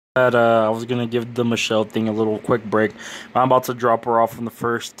That I was gonna give the Michelle thing a little quick break. I'm about to drop her off on the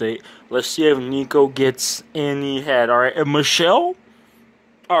first date. Let's see if Nico gets any head. All right, and Michelle,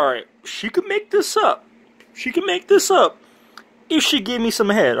 all right, she could make this up. She can make this up if she gave me some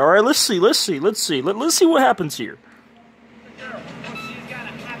head. All right, let's see what happens here.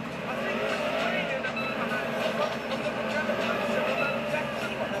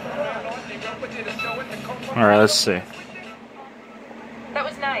 All right, let's see. That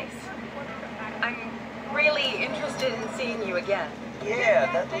was nice. I'm really interested in seeing you again.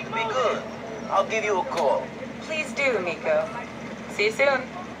 Yeah, that would be good. I'll give you a call. Please do, Nico. See you soon.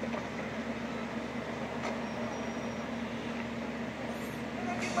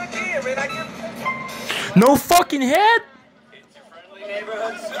 No fucking head?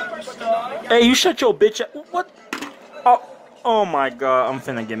 Hey, you shut your bitch up. What? Oh my god, I'm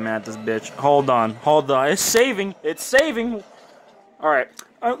finna get mad at this bitch. Hold on. It's saving. Alright.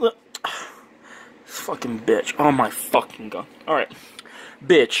 Look. This fucking bitch. Oh my fucking god. Alright.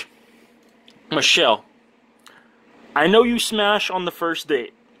 Bitch. Michelle. I know you smash on the first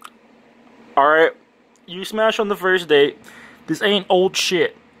date. Alright? You smash on the first date. This ain't old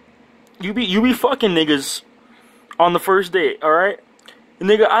shit. You be fucking niggas on the first date, alright?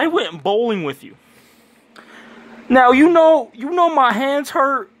 Nigga, I went bowling with you. Now you know my hands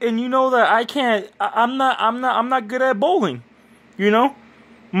hurt, and you know that I can't. I'm not good at bowling. You know,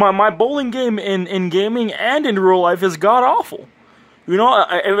 my bowling game in gaming and in real life is god awful. You know,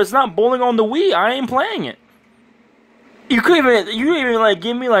 if it's not bowling on the Wii, I ain't playing it. You even like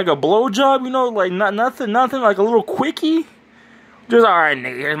give me like a blowjob. You know, like nothing like a little quickie. Just alright,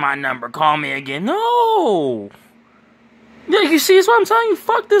 nigga. Here's my number. Call me again. No. Yeah, you see, that's what I'm telling you.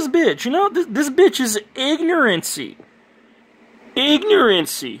 Fuck this bitch. You know, this bitch is ignorancy.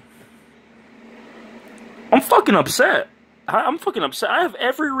 I'm fucking upset. I'm fucking upset. I have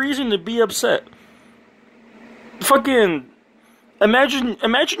every reason to be upset. Fucking imagine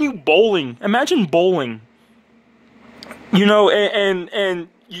you bowling. Imagine bowling. You know, and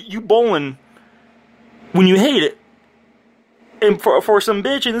you bowling when you hate it. And for some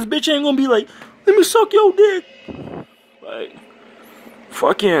bitch, and this bitch ain't gonna be like, let me suck your dick. Like,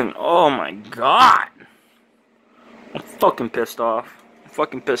 fucking, oh my god. I'm fucking pissed off.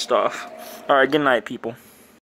 Alright, good night, people.